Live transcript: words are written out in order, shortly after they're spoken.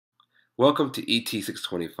Welcome to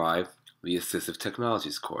ET625, the Assistive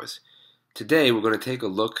Technologies course. Today we're going to take a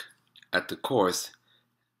look at the course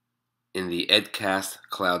in the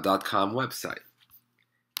edcastcloud.com website.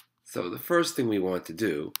 So the first thing we want to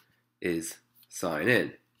do is sign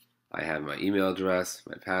in. I have my email address,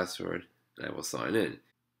 my password, and I will sign in.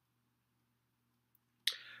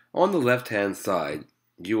 On the left-hand side,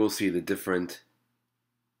 you will see the different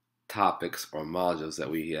topics or modules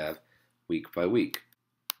that we have week by week.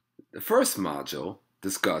 The first module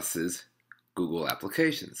discusses Google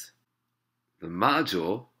applications. The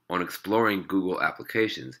module on exploring Google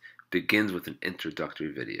applications begins with an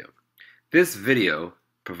introductory video. This video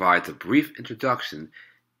provides a brief introduction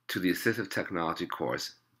to the Assistive Technology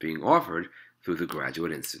course being offered through the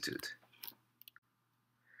Graduate Institute.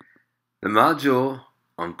 The module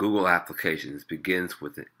on Google applications begins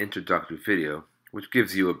with an introductory video which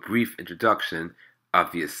gives you a brief introduction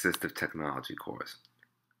of the Assistive Technology course.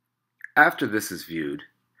 After this is viewed,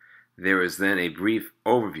 there is then a brief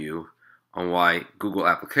overview on why Google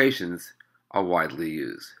applications are widely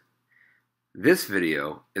used. This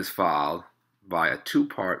video is followed by a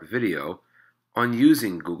two-part video on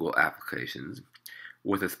using Google applications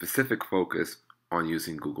with a specific focus on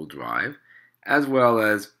using Google Drive as well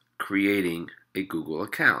as creating a Google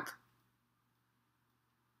account.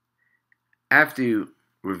 After you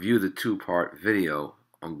review the two-part video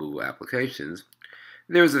on Google applications,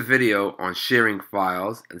 there's a video on sharing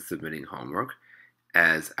files and submitting homework,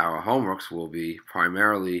 as our homeworks will be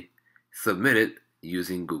primarily submitted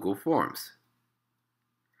using Google Forms.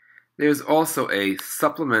 There's also a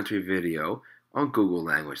supplementary video on Google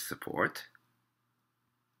Language Support.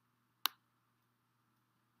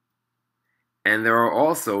 And there are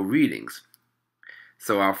also readings.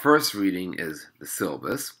 So our first reading is the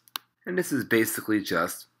syllabus, and this is basically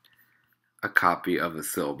just a copy of the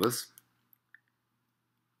syllabus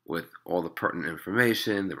with all the pertinent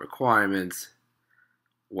information, the requirements,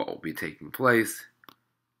 what will be taking place,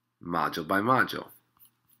 module by module.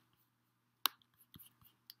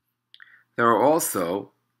 There are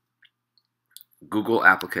also Google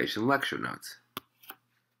application lecture notes.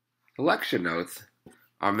 The lecture notes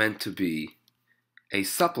are meant to be a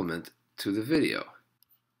supplement to the video.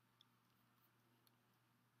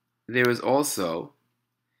 There is also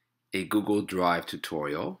a Google Drive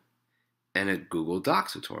tutorial and a Google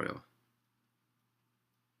Docs tutorial.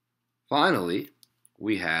 Finally,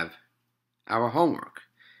 we have our homework.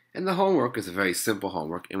 And the homework is a very simple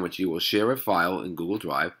homework in which you will share a file in Google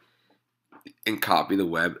Drive and copy the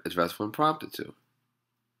web address when prompted to.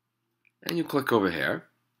 And you click over here.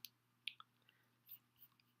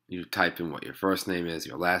 You type in what your first name is,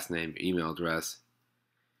 your last name, your email address,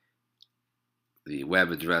 the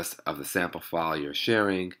web address of the sample file you're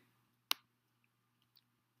sharing,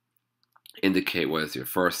 indicate whether it's your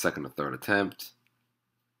first, second, or third attempt,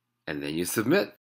 and then you submit.